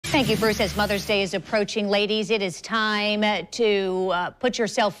Thank you, Bruce. As Mother's Day is approaching, ladies, it is time to put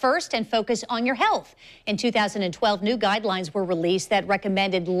yourself first and focus on your health. In 2012, new guidelines were released that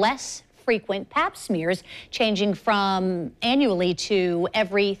recommended less frequent pap smears, changing from annually to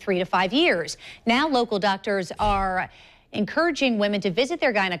every 3 to 5 years. Now, local doctors are encouraging women to visit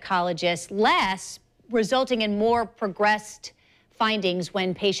their gynecologist less, resulting in more progressed findings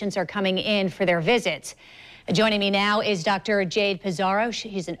when patients are coming in for their visits. Joining me now is Dr. Jade Pizarro.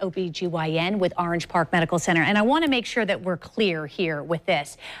 She's an OB/GYN with Orange Park Medical Center. And I want to make sure that we're clear here with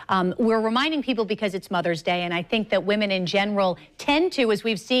this. We're reminding people because it's Mother's Day, and I think that women in general tend to, as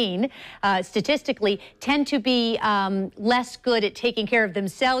we've seen statistically, tend to be less good at taking care of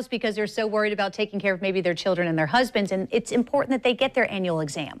themselves because they're so worried about taking care of maybe their children and their husbands. And it's important that they get their annual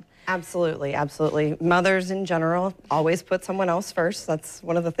exam. Absolutely, absolutely. Mothers in general always put someone else first. That's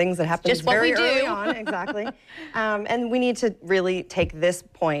one of the things that happens very early on. Exactly. And we need to really take this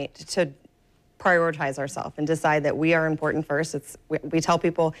point to prioritize ourselves and decide that we are important first. We tell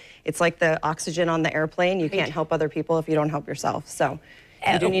people it's like the oxygen on the airplane. You can't help other people if you don't help yourself. So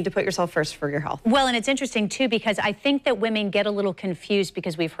you do need to put yourself first for your health. Well, and it's interesting, too, because I think that women get a little confused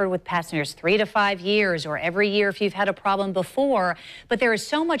because we've heard with pap smears 3 to 5 years or every year if you've had a problem before. But there is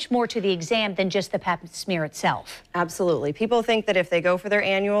so much more to the exam than just the pap smear itself. Absolutely. People think that if they go for their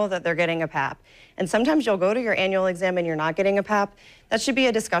annual that they're getting a pap. And sometimes you'll go to your annual exam and you're not getting a pap. That should be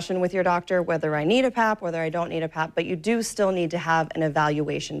a discussion with your doctor, whether I need a pap, whether I don't need a pap, but you do still need to have an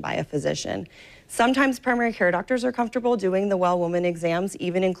evaluation by a physician. Sometimes primary care doctors are comfortable doing the well woman exams,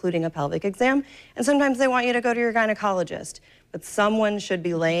 even including a pelvic exam, and sometimes they want you to go to your gynecologist. But someone should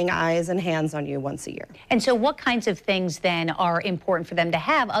be laying eyes and hands on you once a year. And so what kinds of things then are important for them to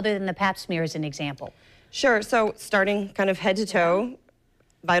have other than the pap smear as an example? Sure, so starting kind of head to toe,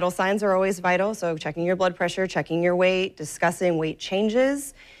 vital signs are always vital, so checking your blood pressure, checking your weight, discussing weight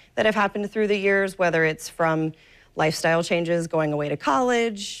changes that have happened through the years, whether it's from lifestyle changes, going away to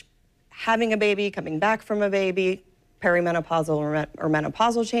college, having a baby, coming back from a baby, perimenopausal or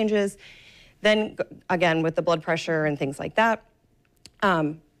menopausal changes. Then again, with the blood pressure and things like that.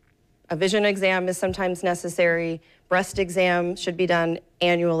 A vision exam is sometimes necessary. Breast exam should be done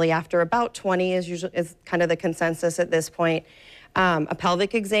annually after about 20 is kind of the consensus at this point. A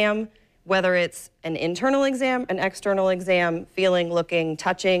pelvic exam, whether it's an internal exam, an external exam, feeling, looking,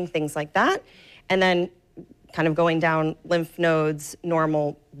 touching, things like that. And then kind of going down lymph nodes,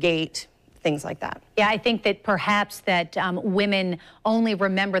 normal gait, things like that. Yeah, I think that perhaps that women only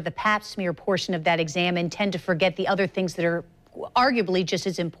remember the pap smear portion of that exam and tend to forget the other things that are arguably just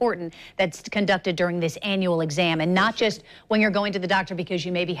as important that's conducted during this annual exam, and not just when you're going to the doctor because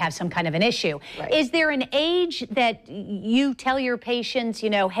you maybe have some kind of an issue. Right. Is there an age that you tell your patients, you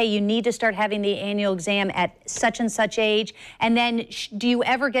know, hey, you need to start having the annual exam at such and such age? And then do you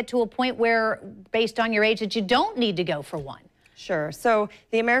ever get to a point where, based on your age, that you don't need to go for one? Sure. So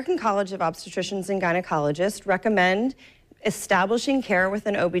the American College of Obstetricians and Gynecologists recommend establishing care with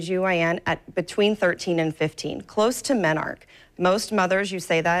an OB/GYN at between 13 and 15, close to menarche. Most mothers, you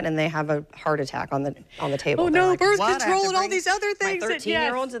say that, and they have a heart attack on the table. Oh, They're no, like, birth control and all these other things. My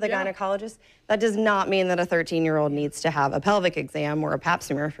 13-year-old to the gynecologist. That does not mean that a 13-year-old needs to have a pelvic exam or a pap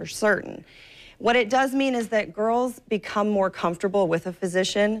smear for certain. What it does mean is that girls become more comfortable with a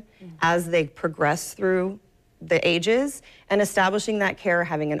physician as they progress through the ages, and establishing that care,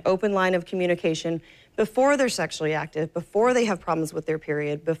 having an open line of communication before they're sexually active, before they have problems with their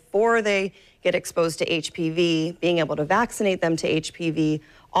period, before they get exposed to HPV, being able to vaccinate them to HPV.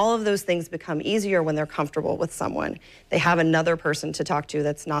 All of those things become easier when they're comfortable with someone. They have another person to talk to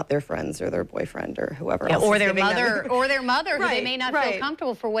that's not their friends or their boyfriend or whoever else. Or their mother, who they may not feel right.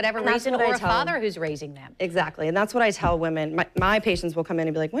 comfortable for whatever reason, or a father who's raising them. Exactly, and that's what I tell women. My patients will come in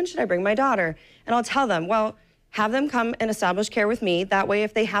and be like, when should I bring my daughter? And I'll tell them, well, have them come and establish care with me. That way,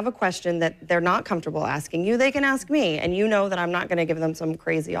 if they have a question that they're not comfortable asking you, they can ask me. And you know that I'm not going to give them some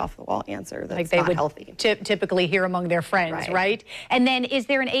crazy off-the-wall answer that's like they not would healthy. Typically hear among their friends, right? And then is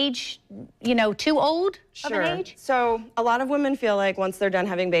there an age, you know, too old of an age? So a lot of women feel like once they're done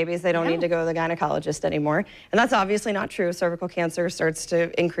having babies, they don't need to go to the gynecologist anymore. And that's obviously not true. Cervical cancer starts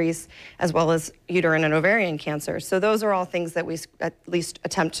to increase, as well as uterine and ovarian cancer. So those are all things that we at least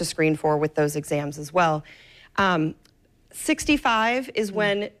attempt to screen for with those exams as well. 65 is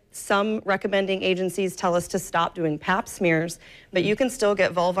when some recommending agencies tell us to stop doing pap smears, but you can still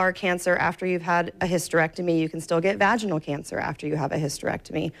get vulvar cancer after you've had a hysterectomy. You can still get vaginal cancer after you have a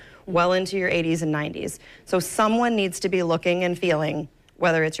hysterectomy, well into your 80s and 90s. So someone needs to be looking and feeling,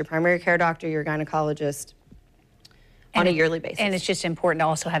 whether it's your primary care doctor, your gynecologist, on a yearly basis. And it's just important to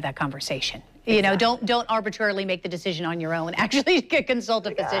also have that conversation. You know, don't arbitrarily make the decision on your own. Actually, consult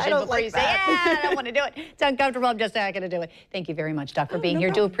a physician before you say, yeah, I don't want to do it. It's uncomfortable. I'm just not going to do it. Thank you very much, Doc, for being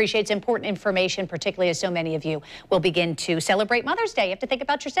here. Do appreciate it's important information, particularly as so many of you will begin to celebrate Mother's Day. You have to think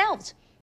about yourselves.